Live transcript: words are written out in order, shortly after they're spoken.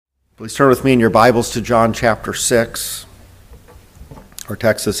Please turn with me in your Bibles to John chapter 6. Our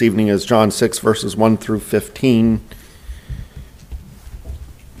text this evening is John 6, verses 1 through 15.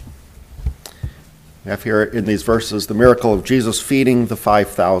 We have here in these verses the miracle of Jesus feeding the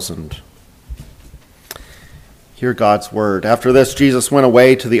 5,000. Hear God's word. After this, Jesus went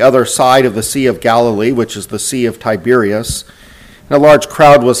away to the other side of the Sea of Galilee, which is the Sea of Tiberias. And a large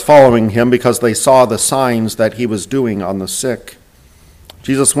crowd was following him because they saw the signs that he was doing on the sick.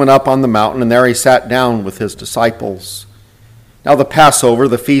 Jesus went up on the mountain, and there he sat down with his disciples. Now the Passover,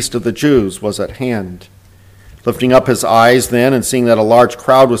 the feast of the Jews, was at hand. Lifting up his eyes then, and seeing that a large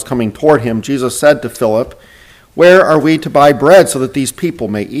crowd was coming toward him, Jesus said to Philip, "Where are we to buy bread so that these people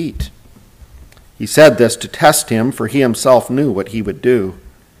may eat?" He said this to test him, for he himself knew what he would do.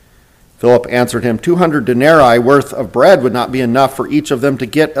 Philip answered him, 200 denarii worth of bread would not be enough for each of them to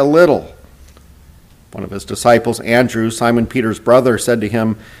get a little. One of his disciples, Andrew, Simon Peter's brother, said to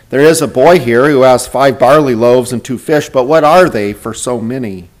him, "There is a boy here who has 5 barley loaves and 2 fish, but what are they for so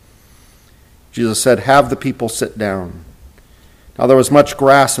many?" Jesus said, "Have the people sit down." Now there was much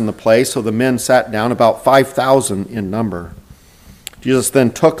grass in the place, so the men sat down, about 5,000 in number. Jesus then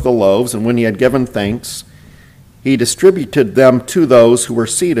took the loaves, and when he had given thanks, he distributed them to those who were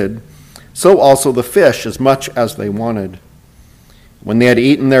seated, so also the fish, as much as they wanted. When they had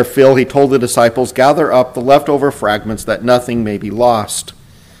eaten their fill, he told the disciples, "Gather up the leftover fragments, that nothing may be lost."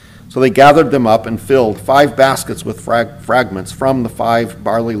 So they gathered them up and filled 5 baskets with fragments from the 5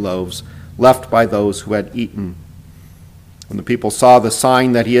 barley loaves left by those who had eaten. When the people saw the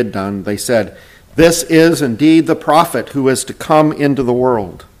sign that he had done, they said, "This is indeed the prophet who is to come into the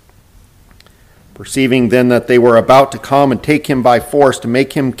world." Perceiving then that they were about to come and take him by force to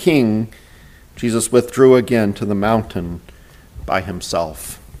make him king, Jesus withdrew again to the mountain by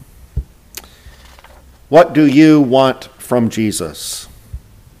himself. What do you want from Jesus?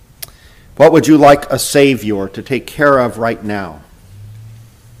 What would you like a Savior to take care of right now?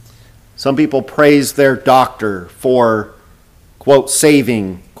 Some people praise their doctor for, quote,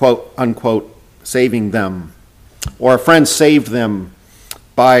 saving, quote, unquote, saving them. Or a friend saved them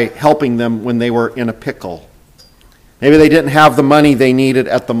by helping them when they were in a pickle. Maybe they didn't have the money they needed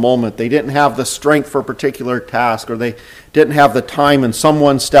at the moment. They didn't have the strength for a particular task, or they didn't have the time, and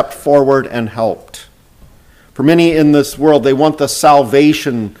someone stepped forward and helped. For many in this world, they want the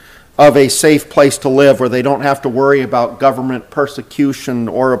salvation of a safe place to live where they don't have to worry about government persecution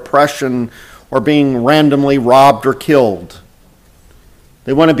or oppression or being randomly robbed or killed.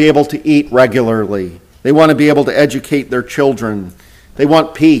 They want to be able to eat regularly. They want to be able to educate their children. They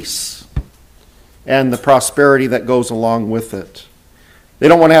want peace and the prosperity that goes along with it. They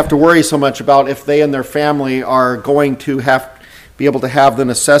don't want to have to worry so much about if they and their family are going to be able to have the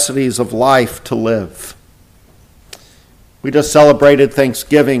necessities of life to live. We just celebrated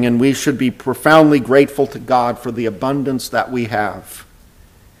Thanksgiving, and we should be profoundly grateful to God for the abundance that we have.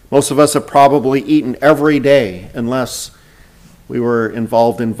 Most of us have probably eaten every day unless we were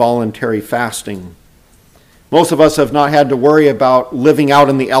involved in voluntary fasting. Most of us have not had to worry about living out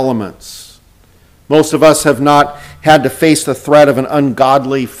in the elements. Most of us have not had to face the threat of an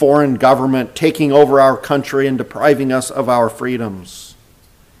ungodly foreign government taking over our country and depriving us of our freedoms.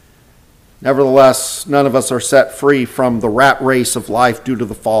 Nevertheless, none of us are set free from the rat race of life due to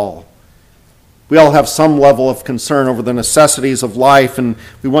the fall. We all have some level of concern over the necessities of life, and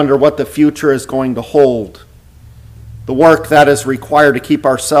we wonder what the future is going to hold. The work that is required to keep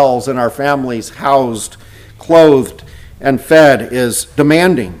ourselves and our families housed, clothed, and fed is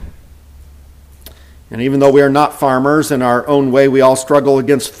demanding. And even though we are not farmers in our own way, we all struggle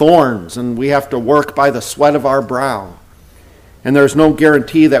against thorns, and we have to work by the sweat of our brow. And there's no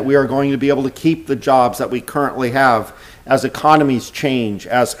guarantee that we are going to be able to keep the jobs that we currently have as economies change,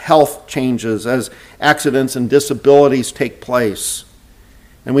 as health changes, as accidents and disabilities take place.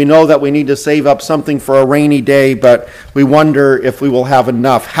 And we know that we need to save up something for a rainy day, but we wonder if we will have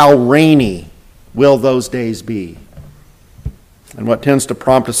enough. How rainy will those days be? And what tends to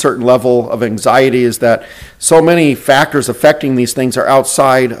prompt a certain level of anxiety is that so many factors affecting these things are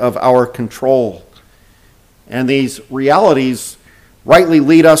outside of our control. And these realities rightly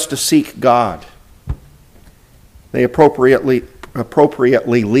lead us to seek God. They appropriately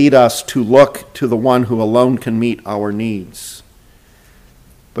lead us to look to the one who alone can meet our needs.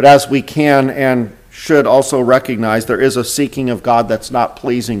 But as we can and should also recognize, there is a seeking of God that's not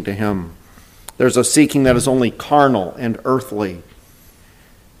pleasing to him. There's a seeking that is only carnal and earthly.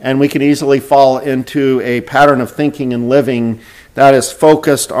 And we can easily fall into a pattern of thinking and living that is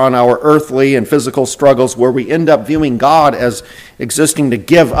focused on our earthly and physical struggles, where we end up viewing God as existing to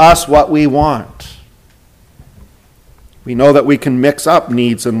give us what we want. We know that we can mix up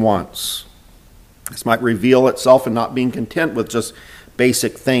needs and wants. This might reveal itself in not being content with just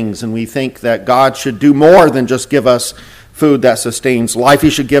basic things, and we think that God should do more than just give us food that sustains life. He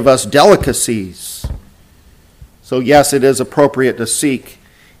should give us delicacies. So yes, it is appropriate to seek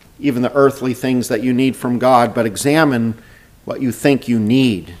even the earthly things that you need from God, but examine what you think you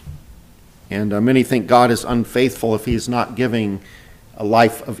need. And many think God is unfaithful if he's not giving a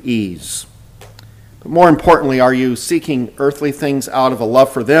life of ease. But more importantly, are you seeking earthly things out of a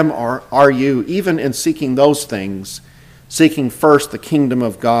love for them, or are you, even in seeking those things, seeking first the kingdom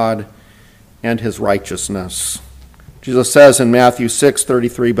of God and his righteousness? Jesus says in Matthew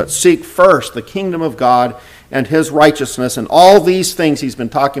 6:33, "But seek first the kingdom of God and his righteousness, and all these things," he's been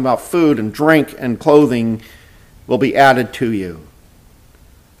talking about food and drink and clothing, "will be added to you."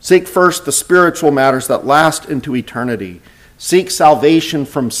 Seek first the spiritual matters that last into eternity. Seek salvation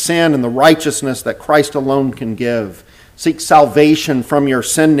from sin and the righteousness that Christ alone can give. Seek salvation from your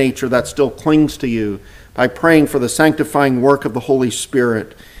sin nature that still clings to you by praying for the sanctifying work of the Holy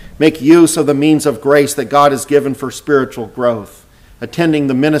Spirit. Make use of the means of grace that God has given for spiritual growth. Attending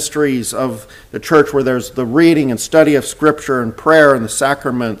the ministries of the church where there's the reading and study of Scripture and prayer and the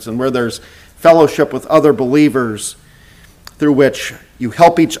sacraments, and where there's fellowship with other believers through which you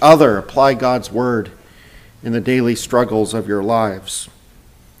help each other apply God's word in the daily struggles of your lives.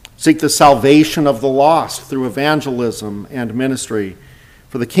 Seek the salvation of the lost through evangelism and ministry.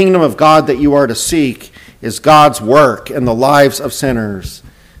 For the kingdom of God that you are to seek is God's work in the lives of sinners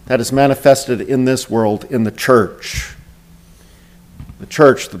that is manifested in this world in the church. The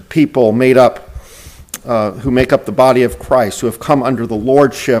church, the people made up, who make up the body of Christ, who have come under the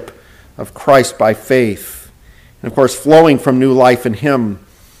lordship of Christ by faith. And of course, flowing from new life in him,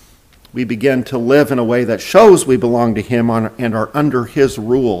 we begin to live in a way that shows we belong to him and are under his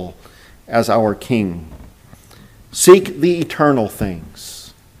rule as our king. Seek the eternal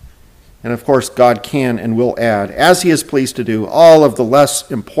things. And of course, God can and will add, as he is pleased to do, all of the less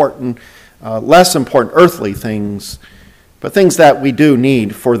important earthly things, but things that we do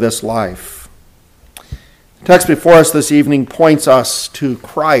need for this life. The text before us this evening points us to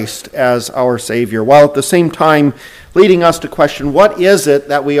Christ as our Savior, while at the same time leading us to question, what is it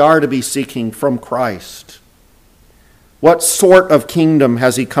that we are to be seeking from Christ? What sort of kingdom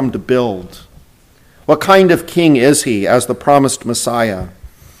has he come to build? What kind of king is he as the promised Messiah?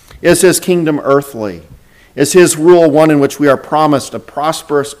 Is his kingdom earthly? Is his rule one in which we are promised a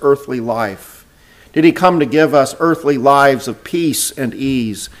prosperous earthly life? Did he come to give us earthly lives of peace and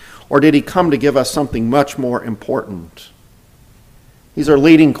ease? Or did he come to give us something much more important? These are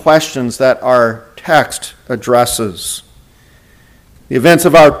leading questions that our text addresses. The events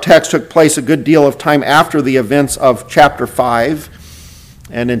of our text took place a good deal of time after the events of chapter 5.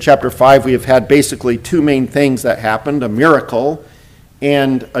 And in chapter 5, we have had basically two main things that happened, a miracle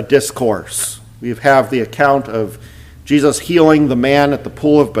and a discourse. We have the account of Jesus healing the man at the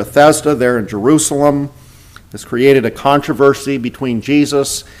pool of Bethesda there in Jerusalem. This created a controversy between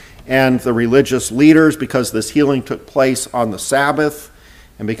Jesus and the religious leaders because this healing took place on the Sabbath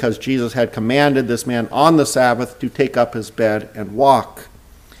and because Jesus had commanded this man on the Sabbath to take up his bed and walk.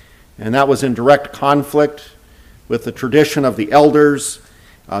 And that was in direct conflict with the tradition of the elders.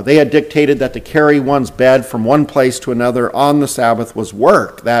 They had dictated that to carry one's bed from one place to another on the Sabbath was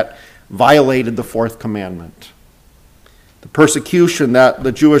work that violated the fourth commandment. The persecution that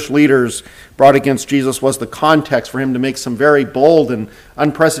the Jewish leaders brought against Jesus was the context for him to make some very bold and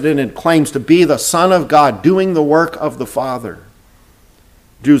unprecedented claims to be the Son of God, doing the work of the Father.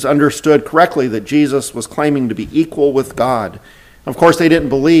 Jews understood correctly that Jesus was claiming to be equal with God. Of course, they didn't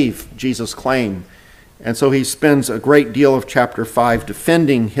believe Jesus' claim, and so he spends a great deal of chapter 5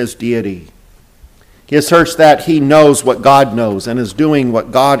 defending his deity. He asserts that he knows what God knows and is doing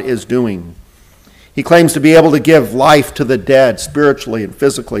what God is doing. He claims to be able to give life to the dead spiritually and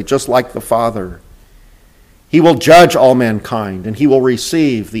physically, just like the Father. He will judge all mankind, and he will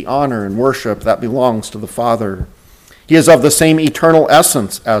receive the honor and worship that belongs to the Father. He is of the same eternal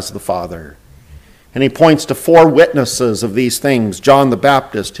essence as the Father. And he points to 4 witnesses of these things: John the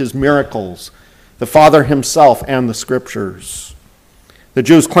Baptist, his miracles, the Father himself, and the Scriptures. The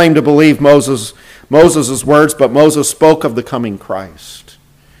Jews claim to believe Moses' words, but Moses spoke of the coming Christ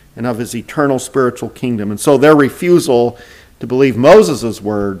and of his eternal spiritual kingdom. And so their refusal to believe Moses'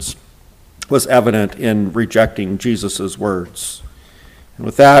 words was evident in rejecting Jesus' words. And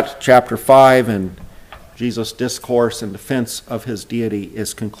with that, chapter 5 and Jesus' discourse in defense of his deity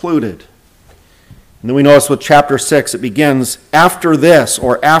is concluded. And then we notice with chapter 6, it begins after this,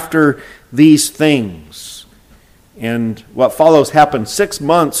 or after these things. And what follows happened 6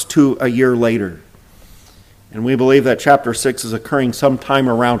 months to a year later. And we believe that chapter 6 is occurring sometime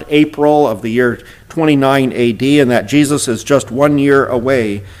around April of the year 29 AD, and that Jesus is just 1 year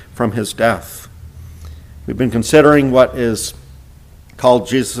away from his death. We've been considering what is called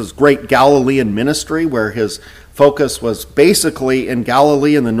Jesus' great Galilean ministry, where his focus was basically in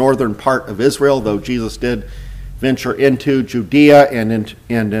Galilee in the northern part of Israel, though Jesus did venture into Judea and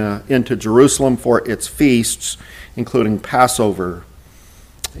into Jerusalem for its feasts, including Passover.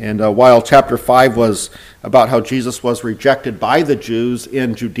 And while chapter 5 was about how Jesus was rejected by the Jews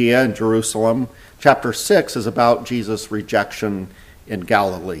in Judea and Jerusalem, chapter 6 is about Jesus' rejection in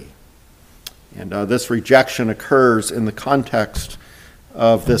Galilee. And this rejection occurs in the context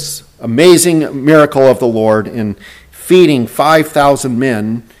of this amazing miracle of the Lord in feeding 5,000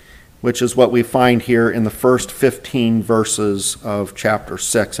 men, which is what we find here in the first 15 verses of chapter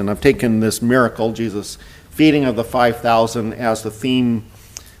 6. And I've taken this miracle, Jesus' feeding of the 5,000, as the theme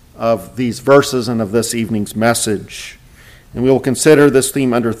of these verses and of this evening's message. And we will consider this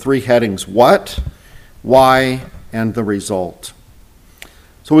theme under three headings: what, why, and the result.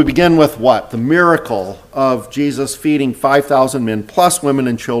 So we begin with what? The miracle of Jesus feeding 5,000 men, plus women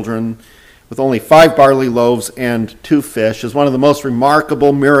and children, with only 5 barley loaves and 2 fish, is one of the most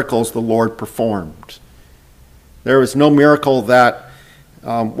remarkable miracles the Lord performed. There was no miracle that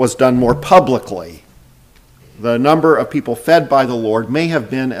was done more publicly. The number of people fed by the Lord may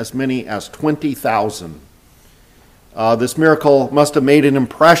have been as many as 20,000. This miracle must have made an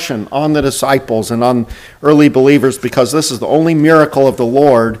impression on the disciples and on early believers, because this is the only miracle of the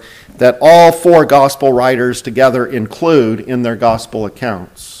Lord that all 4 gospel writers together include in their gospel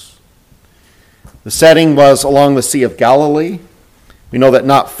accounts. The setting was along the Sea of Galilee. We know that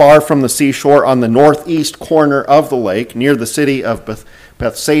not far from the seashore, on the northeast corner of the lake, near the city of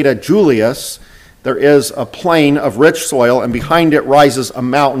Bethsaida Julius, there is a plain of rich soil, and behind it rises a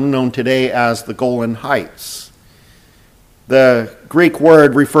mountain known today as the Golan Heights. The Greek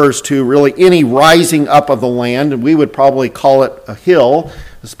word refers to really any rising up of the land, and we would probably call it a hill,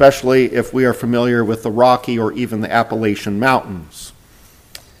 especially if we are familiar with the Rocky or even the Appalachian Mountains.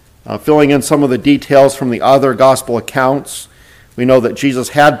 Filling in some of the details from the other gospel accounts, we know that Jesus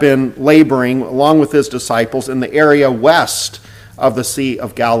had been laboring along with his disciples in the area west of the Sea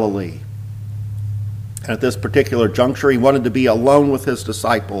of Galilee. And at this particular juncture, he wanted to be alone with his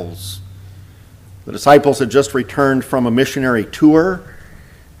disciples. The disciples had just returned from a missionary tour,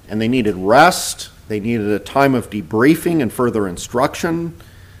 and they needed rest. They needed a time of debriefing and further instruction.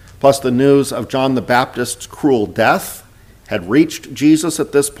 Plus, the news of John the Baptist's cruel death had reached Jesus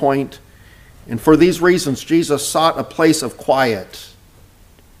at this point. And for these reasons, Jesus sought a place of quiet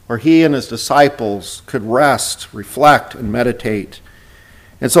where he and his disciples could rest, reflect, and meditate.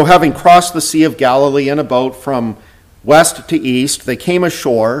 And so, having crossed the Sea of Galilee in a boat from west to east, they came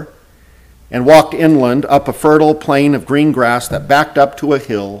ashore and walked inland up a fertile plain of green grass that backed up to a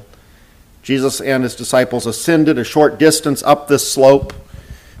hill. Jesus and his disciples ascended a short distance up this slope,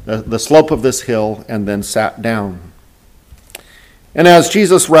 the slope of this hill, and then sat down. And as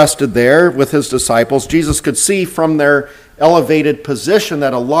Jesus rested there with his disciples, Jesus could see from their elevated position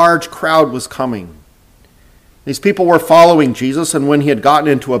that a large crowd was coming. These people were following Jesus, and when he had gotten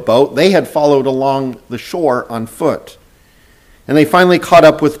into a boat, they had followed along the shore on foot. And they finally caught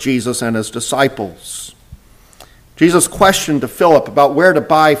up with Jesus and his disciples. Jesus' question to Philip about where to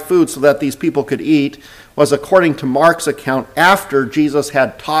buy food so that these people could eat was, according to Mark's account, after Jesus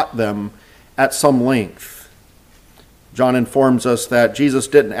had taught them at some length. John informs us that Jesus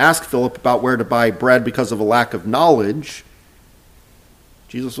didn't ask Philip about where to buy bread because of a lack of knowledge.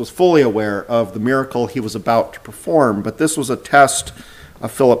 Jesus was fully aware of the miracle he was about to perform, but this was a test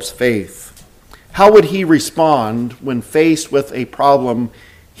of Philip's faith. How would he respond when faced with a problem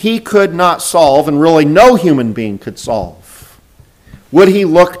he could not solve and really no human being could solve? Would he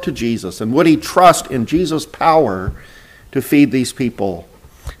look to Jesus, and would he trust in Jesus' power to feed these people?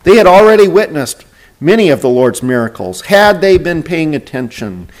 They had already witnessed many of the Lord's miracles. Had they been paying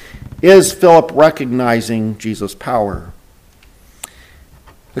attention? Is Philip recognizing Jesus' power?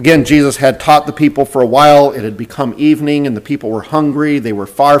 Again, Jesus had taught the people for a while. It had become evening and the people were hungry. They were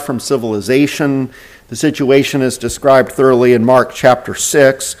far from civilization. The situation is described thoroughly in Mark chapter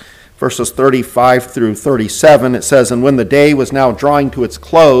 6, verses 35 through 37. It says, "And when the day was now drawing to its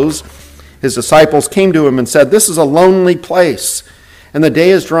close, his disciples came to him and said, 'This is a lonely place, and the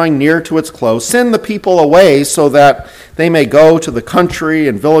day is drawing near to its close. Send the people away so that they may go to the country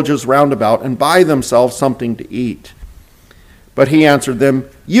and villages round about and buy themselves something to eat.' But he answered them,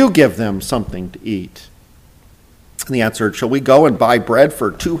 'You give them something to eat.' And they answered, 'Shall we go and buy bread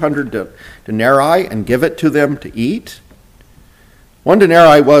for 200 denarii and give it to them to eat?' 1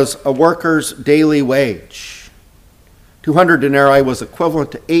 denarii was a worker's daily wage. 200 denarii was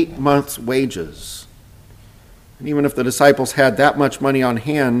equivalent to 8 months' wages. And even if the disciples had that much money on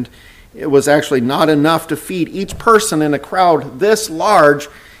hand, it was actually not enough to feed each person in a crowd this large,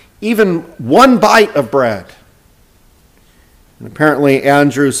 even one bite of bread. And apparently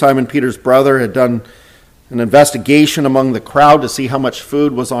Andrew, Simon Peter's brother, had done an investigation among the crowd to see how much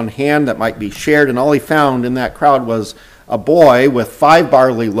food was on hand that might be shared, and all he found in that crowd was a boy with 5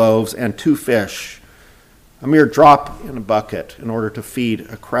 barley loaves and 2 fish, a mere drop in a bucket in order to feed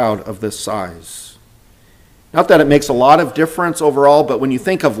a crowd of this size. Not that it makes a lot of difference overall, but when you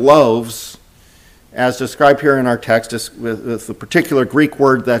think of loaves, as described here in our text with the particular Greek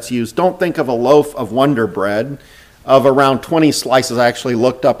word that's used, don't think of a loaf of Wonder Bread of around 20 slices. I actually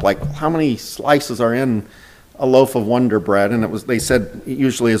looked up how many slices are in a loaf of Wonder Bread, and they said it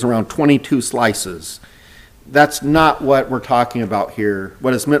usually is around 22 slices. That's not what we're talking about here.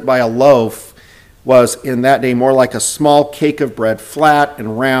 What is meant by a loaf was in that day more like a small cake of bread, flat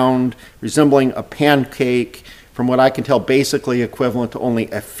and round, resembling a pancake, from what I can tell basically equivalent to only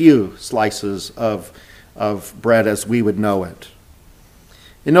a few slices of bread as we would know it.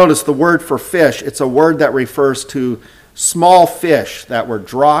 And notice the word for fish, it's a word that refers to small fish that were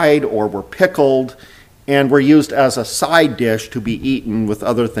dried or were pickled and were used as a side dish to be eaten with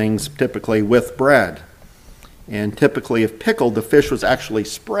other things, typically with bread. And typically, if pickled, the fish was actually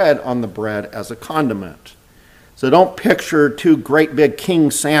spread on the bread as a condiment. So don't picture 2 great big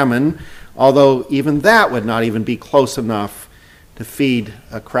king salmon, although even that would not even be close enough to feed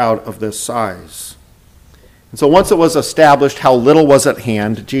a crowd of this size. And so once it was established how little was at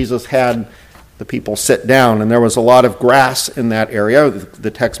hand, Jesus had the people sit down, and there was a lot of grass in that area.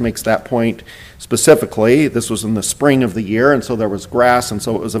 The text makes that point specifically. This was in the spring of the year, and so there was grass, and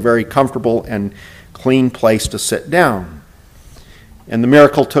so it was a very comfortable and clean place to sit down. And the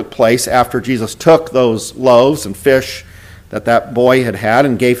miracle took place after Jesus took those loaves and fish that boy had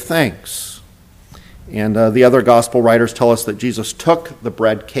and gave thanks. And the other gospel writers tell us that Jesus took the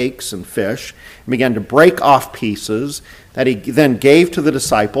bread, cakes, and fish and began to break off pieces that he then gave to the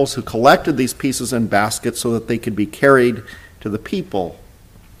disciples, who collected these pieces in baskets so that they could be carried to the people.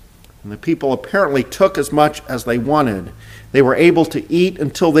 And the people apparently took as much as they wanted. They were able to eat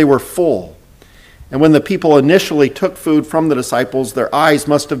until they were full. And when the people initially took food from the disciples, their eyes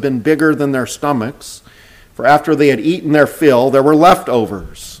must have been bigger than their stomachs, for after they had eaten their fill, there were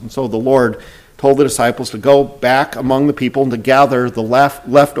leftovers. And so the Lord told the disciples to go back among the people and to gather the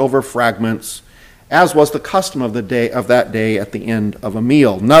leftover fragments, as was the custom of that day at the end of a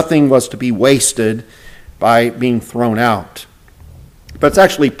meal. Nothing was to be wasted by being thrown out. But it's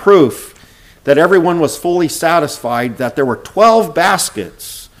actually proof that everyone was fully satisfied that there were 12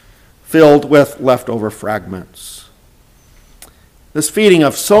 baskets filled with leftover fragments. This feeding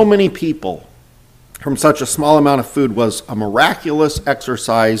of so many people from such a small amount of food was a miraculous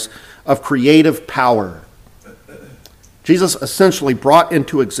exercise of creative power. Jesus essentially brought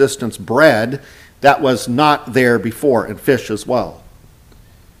into existence bread that was not there before, and fish as well.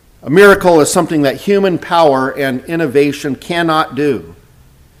 A miracle is something that human power and innovation cannot do.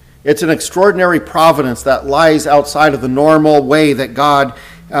 It's an extraordinary providence that lies outside of the normal way that God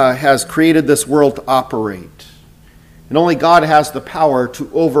has created this world to operate. And only God has the power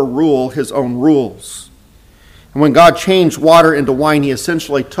to overrule his own rules. And when God changed water into wine, he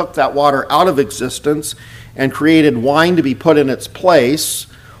essentially took that water out of existence and created wine to be put in its place.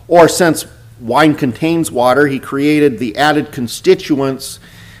 Or since wine contains water, he created the added constituents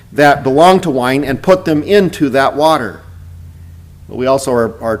that belong to wine and put them into that water. But we also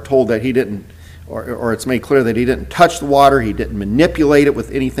are told that he didn't, or it's made clear that he didn't touch the water, he didn't manipulate it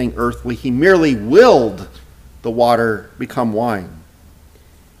with anything earthly. He merely willed the water become wine.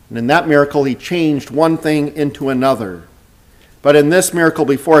 And in that miracle, he changed one thing into another. But in this miracle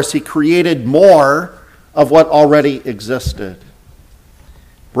before us, he created more of what already existed.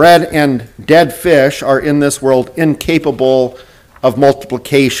 Bread and dead fish are in this world incapable of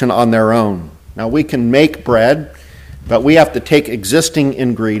multiplication on their own. Now, we can make bread, but we have to take existing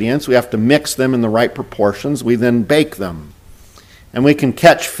ingredients. We have to mix them in the right proportions. We then bake them. And we can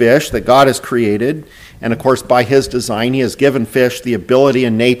catch fish that God has created. And of course, by his design, he has given fish the ability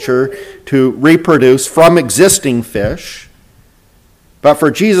in nature to reproduce from existing fish. But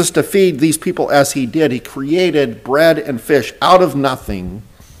for Jesus to feed these people as he did, he created bread and fish out of nothing,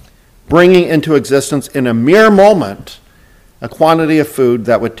 bringing into existence in a mere moment a quantity of food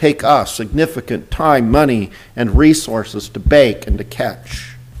that would take us significant time, money, and resources to bake and to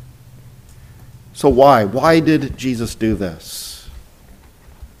catch. So why? Why did Jesus do this?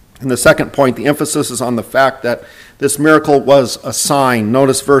 And the second point, the emphasis is on the fact that this miracle was a sign.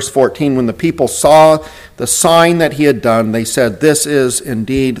 Notice verse 14, when the people saw the sign that he had done, they said, "This is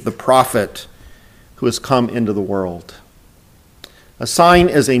indeed the prophet who has come into the world." A sign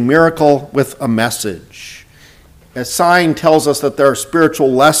is a miracle with a message. A sign tells us that there are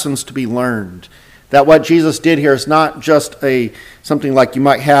spiritual lessons to be learned. That what Jesus did here is not just something like you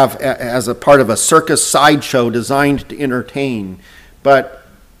might have as a part of a circus sideshow designed to entertain, but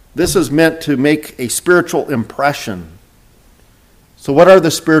this is meant to make a spiritual impression. So what are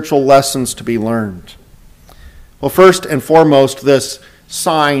the spiritual lessons to be learned? Well, first and foremost, this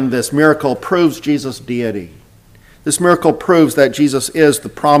sign, this miracle, proves Jesus' deity. This miracle proves that Jesus is the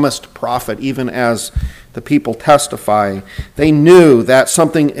promised prophet, even as the people testify. They knew that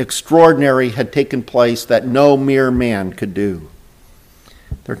something extraordinary had taken place that no mere man could do.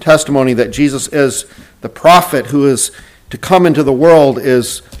 Their testimony that Jesus is the prophet who is to come into the world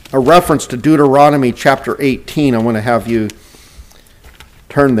is a reference to Deuteronomy chapter 18. I want to have you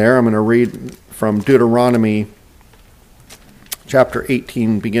turn there. I'm going to read from Deuteronomy chapter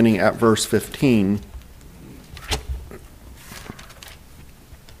 18, beginning at verse 15.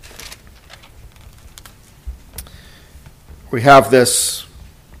 We have this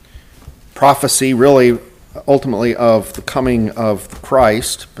prophecy, really, ultimately, of the coming of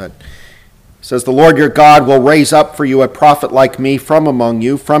Christ, but it says, "The Lord your God will raise up for you a prophet like me from among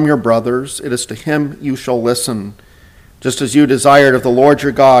you, from your brothers. It is to him you shall listen, just as you desired of the Lord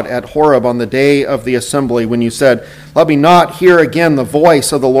your God at Horeb on the day of the assembly, when you said, 'Let me not hear again the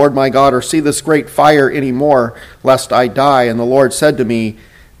voice of the Lord my God, or see this great fire any more, lest I die.' And the Lord said to me,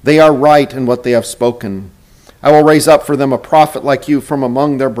 'They are right in what they have spoken. I will raise up for them a prophet like you from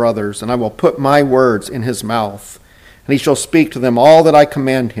among their brothers, and I will put my words in his mouth, and he shall speak to them all that I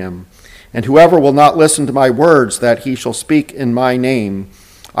command him. And whoever will not listen to my words that he shall speak in my name,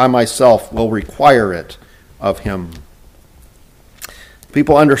 I myself will require it of him.'"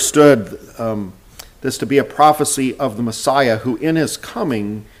 People understood this to be a prophecy of the Messiah, who in his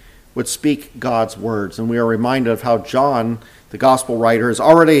coming would speak God's words. And we are reminded of how John, the gospel writer, has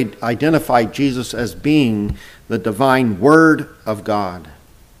already identified Jesus as being the divine Word of God.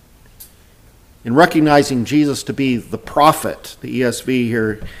 In recognizing Jesus to be the prophet, the ESV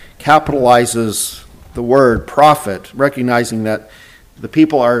here capitalizes the word prophet, recognizing that the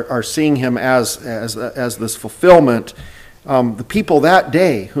people are seeing him as this fulfillment. The people that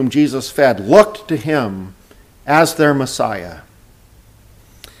day whom Jesus fed looked to him as their Messiah.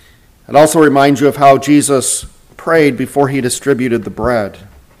 It also reminds you of how Jesus prayed before he distributed the bread.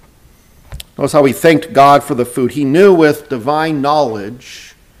 Notice how he thanked God for the food. He knew with divine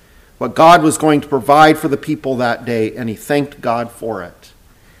knowledge what God was going to provide for the people that day, and he thanked God for it.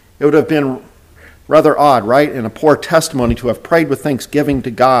 It would have been rather odd, right, and a poor testimony to have prayed with thanksgiving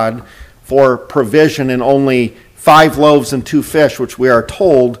to God for provision in only 5 loaves and 2 fish, which we are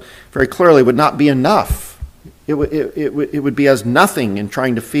told very clearly would not be enough. It would be as nothing in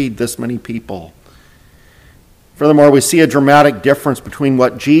trying to feed this many people. Furthermore, we see a dramatic difference between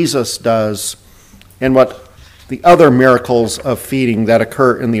what Jesus does and what the other miracles of feeding that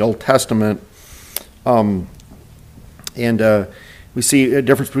occur in the Old Testament. We see a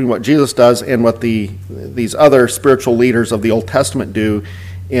difference between what Jesus does and what these other spiritual leaders of the Old Testament do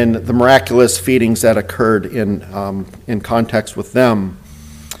in the miraculous feedings that occurred in context with them.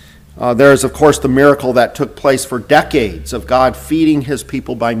 There is, of course, the miracle that took place for decades of God feeding his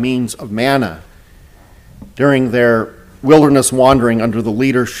people by means of manna during their wilderness wandering under the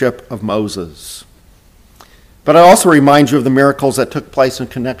leadership of Moses. But I also remind you of the miracles that took place in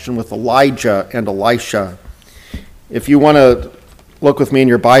connection with Elijah and Elisha. If you want to look with me in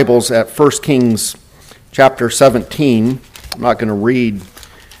your Bibles at 1 Kings chapter 17, I'm not going to read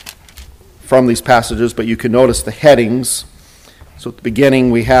from these passages, but you can notice the headings. So at the beginning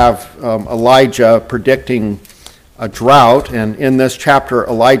we have Elijah predicting a drought, and in this chapter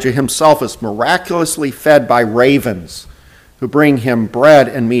Elijah himself is miraculously fed by ravens who bring him bread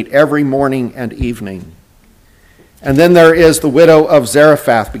and meat every morning and evening. And then there is the widow of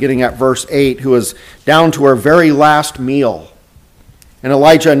Zarephath, beginning at verse 8, who is down to her very last meal. And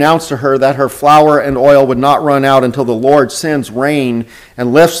Elijah announced to her that her flour and oil would not run out until the Lord sends rain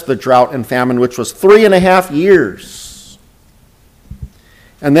and lifts the drought and famine, which was 3.5 years.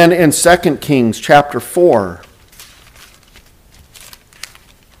 And then in 2 Kings chapter 4,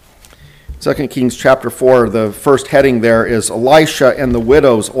 2 Kings chapter 4, the first heading there is Elisha and the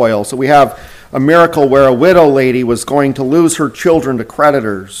widow's oil. So we have a miracle where a widow lady was going to lose her children to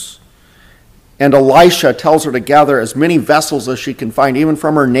creditors. And Elisha tells her to gather as many vessels as she can find, even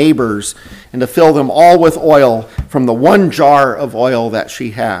from her neighbors, and to fill them all with oil from the one jar of oil that she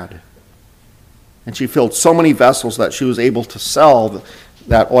had. And she filled so many vessels that she was able to sell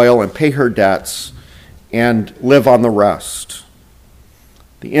that oil and pay her debts and live on the rest.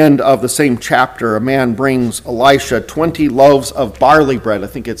 The end of the same chapter, a man brings Elisha 20 loaves of barley bread. I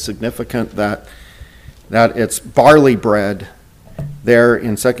think it's significant that it's barley bread there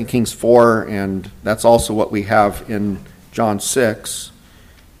in 2 Kings 4, and that's also what we have in John 6.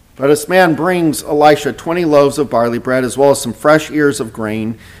 But this man brings Elisha 20 loaves of barley bread as well as some fresh ears of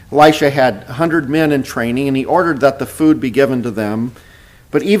grain. Elisha had 100 men in training, and he ordered that the food be given to them.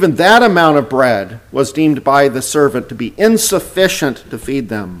 But even that amount of bread was deemed by the servant to be insufficient to feed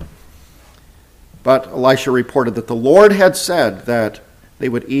them. But Elisha reported that the Lord had said that they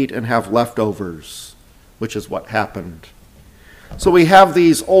would eat and have leftovers, which is what happened. So we have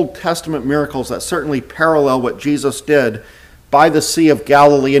these Old Testament miracles that certainly parallel what Jesus did by the Sea of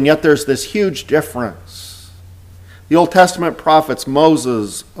Galilee, and yet there's this huge difference. The Old Testament prophets,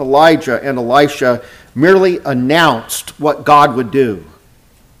 Moses, Elijah, and Elisha, merely announced what God would do.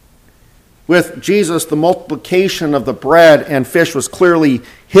 With Jesus, the multiplication of the bread and fish was clearly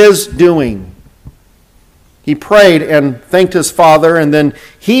his doing. He prayed and thanked his Father, and then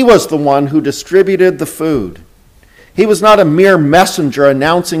he was the one who distributed the food. He was not a mere messenger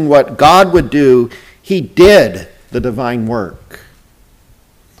announcing what God would do. He did the divine work.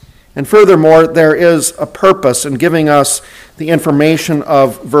 And furthermore, there is a purpose in giving us the information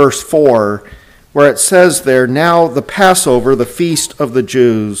of verse 4, where it says there, "Now the Passover, the feast of the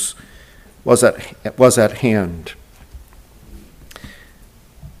Jews, was at hand."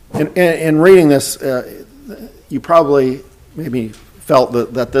 In reading this, you probably maybe felt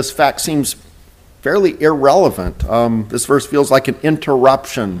that this fact seems fairly irrelevant. This verse feels like an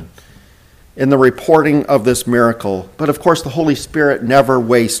interruption in the reporting of this miracle. But of course, the Holy Spirit never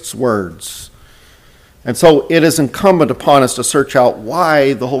wastes words. And so it is incumbent upon us to search out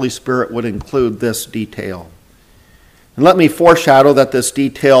why the Holy Spirit would include this detail. And let me foreshadow that this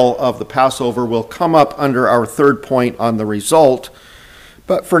detail of the Passover will come up under our third point on the result.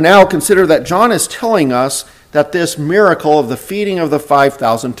 But for now, consider that John is telling us that this miracle of the feeding of the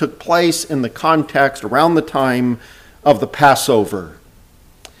 5,000 took place in the context around the time of the Passover.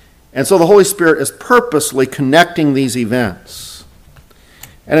 And so the Holy Spirit is purposely connecting these events.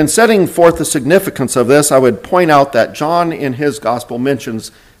 And in setting forth the significance of this, I would point out that John in his gospel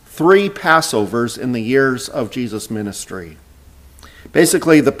mentions 3 Passovers in the years of Jesus' ministry.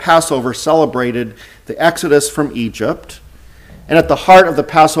 Basically, the Passover celebrated the Exodus from Egypt. And at the heart of the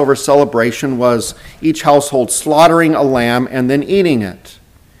Passover celebration was each household slaughtering a lamb and then eating it.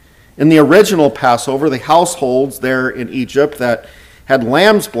 In the original Passover, the households there in Egypt that had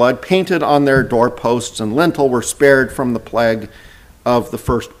lamb's blood painted on their doorposts and lintel were spared from the plague of the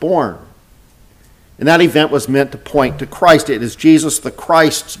firstborn. And that event was meant to point to Christ. It is Jesus the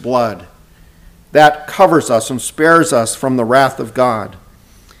Christ's blood that covers us and spares us from the wrath of God.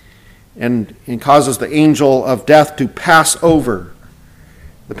 And causes the angel of death to pass over.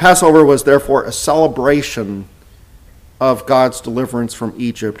 The Passover was therefore a celebration of God's deliverance from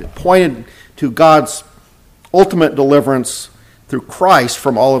Egypt. It pointed to God's ultimate deliverance through Christ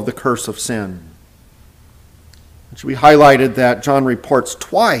from all of the curse of sin. It should be highlighted that John reports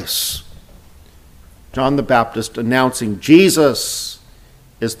twice John the Baptist announcing Jesus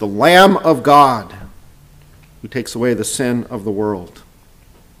is the Lamb of God who takes away the sin of the world.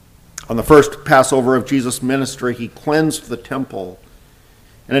 On the first Passover of Jesus' ministry, he cleansed the temple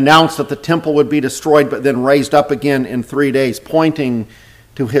and announced that the temple would be destroyed but then raised up again in 3 days, pointing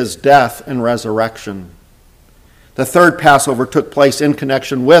to his death and resurrection. The third Passover took place in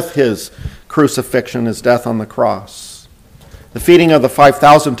connection with his crucifixion, his death on the cross. The feeding of the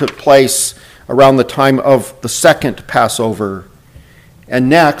 5,000 took place around the time of the second Passover. And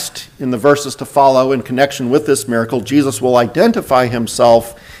next, in the verses to follow, in connection with this miracle, Jesus will identify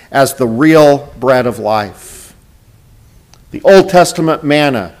himself as the real bread of life. The Old Testament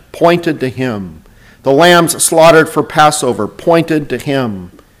manna pointed to him. The lambs slaughtered for Passover pointed to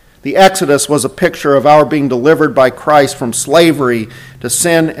him. The Exodus was a picture of our being delivered by Christ from slavery to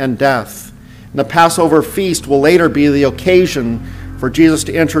sin and death. And the Passover feast will later be the occasion for Jesus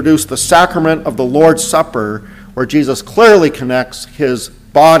to introduce the sacrament of the Lord's Supper, where Jesus clearly connects his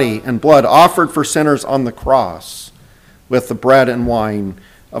body and blood offered for sinners on the cross with the bread and wine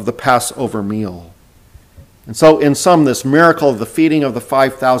of the Passover meal. And so in sum, this miracle of the feeding of the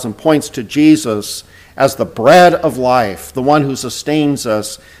 5,000 points to Jesus as the bread of life, the one who sustains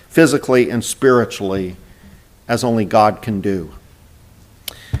us physically and spiritually, as only God can do.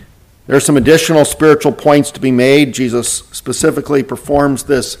 There are some additional spiritual points to be made. Jesus specifically performs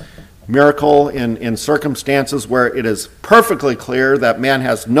this miracle in circumstances where it is perfectly clear that man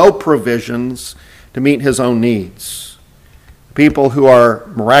has no provisions to meet his own needs. People who are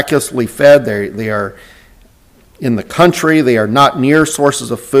miraculously fed, they are in the country, they are not near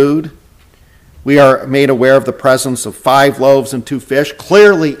sources of food. We are made aware of the presence of 5 loaves and 2 fish,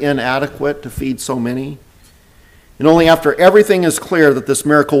 clearly inadequate to feed so many. And only after everything is clear that this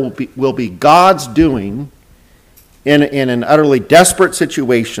miracle will be God's doing, in an utterly desperate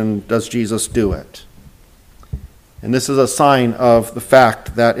situation, does Jesus do it. And this is a sign of the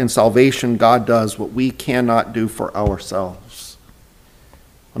fact that in salvation, God does what we cannot do for ourselves.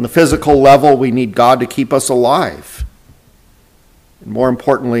 On the physical level, we need God to keep us alive. And more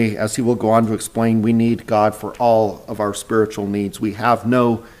importantly, as he will go on to explain, we need God for all of our spiritual needs. We have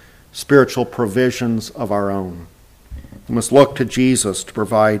no spiritual provisions of our own. We must look to Jesus to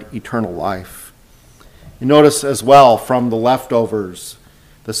provide eternal life. You notice as well from the leftovers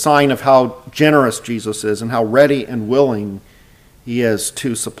the sign of how generous Jesus is and how ready and willing he is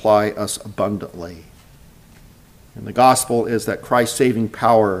to supply us abundantly. And the gospel is that Christ's saving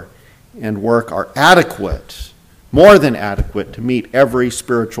power and work are adequate, more than adequate, to meet every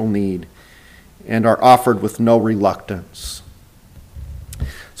spiritual need and are offered with no reluctance.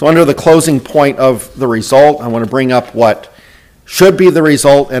 So under the closing point of the result, I want to bring up what should be the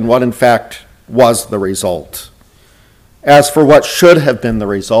result and what in fact was the result. As for what should have been the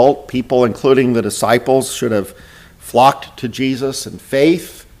result, people, including the disciples, should have flocked to Jesus in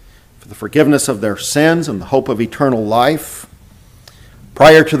faith for the forgiveness of their sins and the hope of eternal life.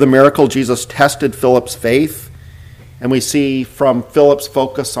 Prior to the miracle, Jesus tested Philip's faith, and we see from Philip's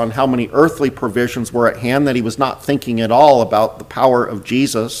focus on how many earthly provisions were at hand that he was not thinking at all about the power of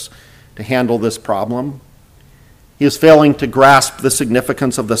Jesus to handle this problem. He was failing to grasp the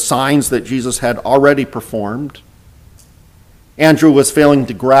significance of the signs that Jesus had already performed. Andrew was failing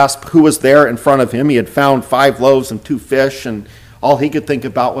to grasp who was there in front of him. He had found 5 loaves and 2 fish, and all he could think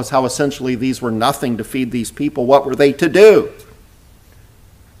about was how essentially these were nothing to feed these people. What were they to do?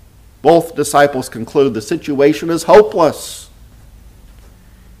 Both disciples conclude the situation is hopeless.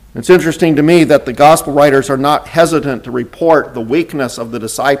 It's interesting to me that the gospel writers are not hesitant to report the weakness of the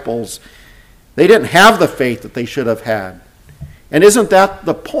disciples. They didn't have the faith that they should have had. And isn't that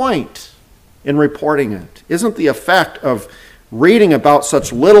the point in reporting it? Isn't the effect of reading about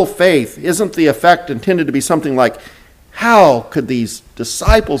such little faith, isn't the effect intended to be something like, how could these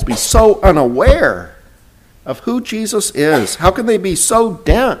disciples be so unaware of who Jesus is? How can they be so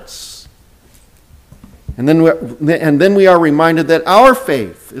dense? And then we are reminded that our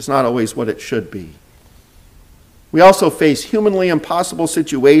faith is not always what it should be. We also face humanly impossible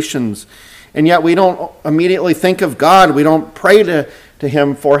situations, and yet we don't immediately think of God. We don't pray to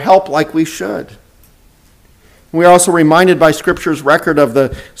him for help like we should. We are also reminded by Scripture's record of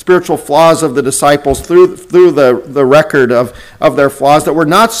the spiritual flaws of the disciples through the record of their flaws, that we're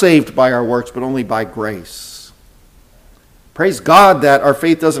not saved by our works, but only by grace. Praise God that our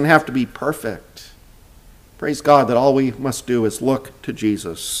faith doesn't have to be perfect. Praise God that all we must do is look to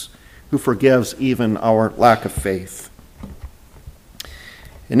Jesus, who forgives even our lack of faith.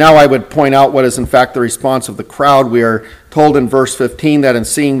 And now I would point out what is in fact the response of the crowd. We are told in verse 15 that in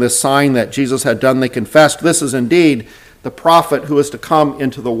seeing this sign that Jesus had done, they confessed, "This is indeed the prophet who is to come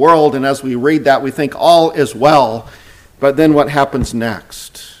into the world." And as we read that, we think all is well. But then what happens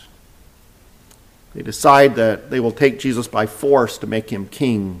next? They decide that they will take Jesus by force to make him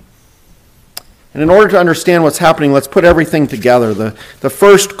king. And in order to understand what's happening, let's put everything together. The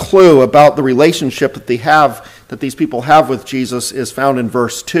first clue about the relationship that these people have with Jesus is found in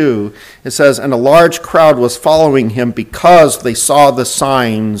verse 2. It says, "And a large crowd was following him because they saw the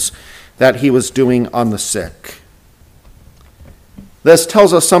signs that he was doing on the sick." This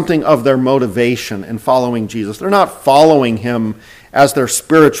tells us something of their motivation in following Jesus. They're not following him as their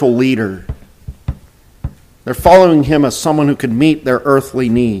spiritual leader. They're following him as someone who could meet their earthly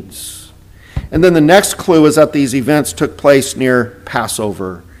needs. And then the next clue is that these events took place near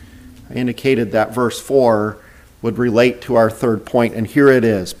Passover. I indicated that verse 4 would relate to our third point, and here it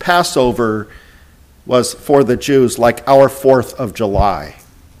is. Passover was for the Jews like our 4th of July.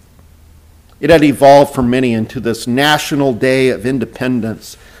 It had evolved for many into this national day of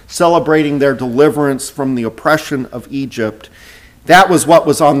independence, celebrating their deliverance from the oppression of Egypt. That was what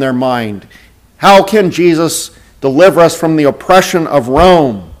was on their mind. How can Jesus deliver us from the oppression of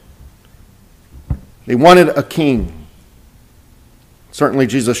Rome? They wanted a king. Certainly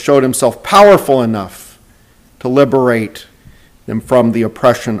Jesus showed himself powerful enough to liberate them from the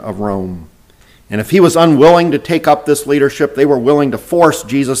oppression of Rome. And if he was unwilling to take up this leadership, they were willing to force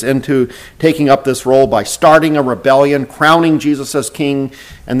Jesus into taking up this role by starting a rebellion, crowning Jesus as king,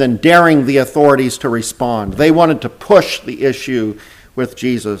 and then daring the authorities to respond. They wanted to push the issue with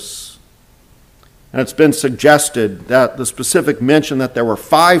Jesus. And it's been suggested that the specific mention that there were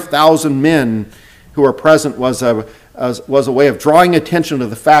 5,000 men who were present was a way of drawing attention to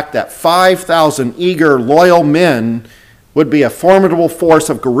the fact that 5,000 eager, loyal men would be a formidable force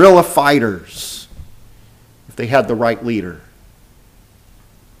of guerrilla fighters if they had the right leader.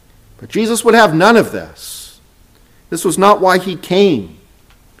 But Jesus would have none of this. This was not why he came.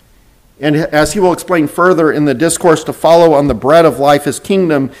 And as he will explain further in the discourse to follow on the bread of life, his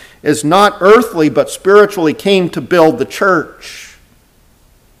kingdom is not earthly but spiritually came to build the church.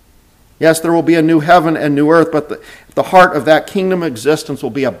 Yes, there will be a new heaven and new earth, but the heart of that kingdom existence will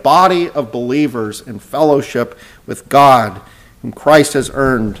be a body of believers in fellowship with God, whom Christ has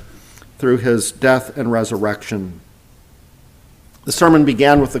earned through his death and resurrection. The sermon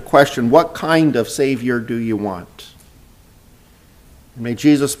began with the question, what kind of Savior do you want? And may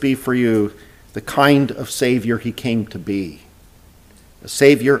Jesus be for you the kind of Savior he came to be, a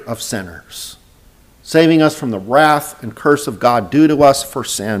Savior of sinners, saving us from the wrath and curse of God due to us for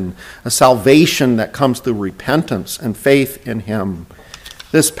sin, a salvation that comes through repentance and faith in him.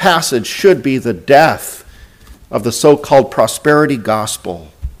 This passage should be the death of the so-called prosperity gospel.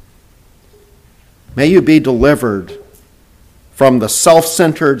 May you be delivered from the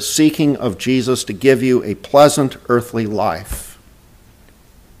self-centered seeking of Jesus to give you a pleasant earthly life.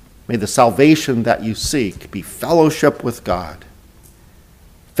 May the salvation that you seek be fellowship with God.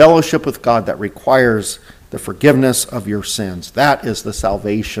 Fellowship with God that requires the forgiveness of your sins. That is the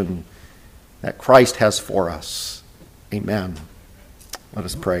salvation that Christ has for us. Amen. Let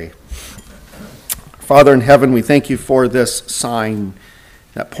us pray. Father in heaven, we thank you for this sign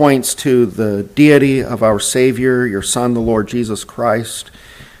that points to the deity of our Savior, your Son, the Lord Jesus Christ.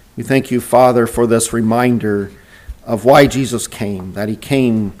 We thank you, Father, for this reminder of why Jesus came, that he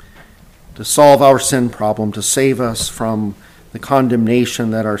came to solve our sin problem, to save us from the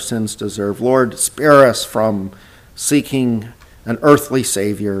condemnation that our sins deserve. Lord, spare us from seeking an earthly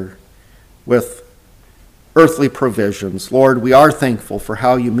Savior with earthly provisions. Lord, we are thankful for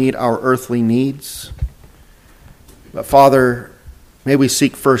how you meet our earthly needs. But Father, may we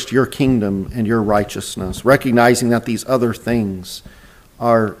seek first your kingdom and your righteousness, recognizing that these other things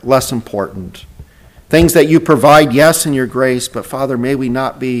are less important. Things that you provide, yes, in your grace, but Father, may we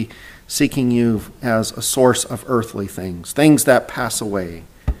not be seeking you as a source of earthly things, things that pass away.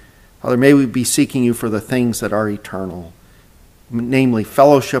 Father, may we be seeking you for the things that are eternal, namely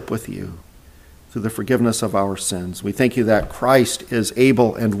fellowship with you through the forgiveness of our sins. We thank you that Christ is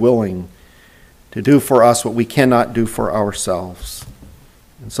able and willing to do for us what we cannot do for ourselves.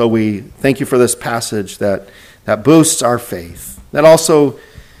 And so we thank you for this passage that boosts our faith, that also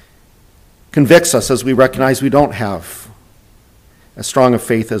convicts us as we recognize we don't have as strong a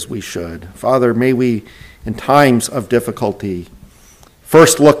faith as we should. Father, may we, in times of difficulty,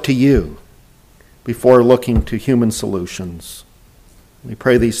 first look to you before looking to human solutions. We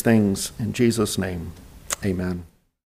pray these things in Jesus' name. Amen.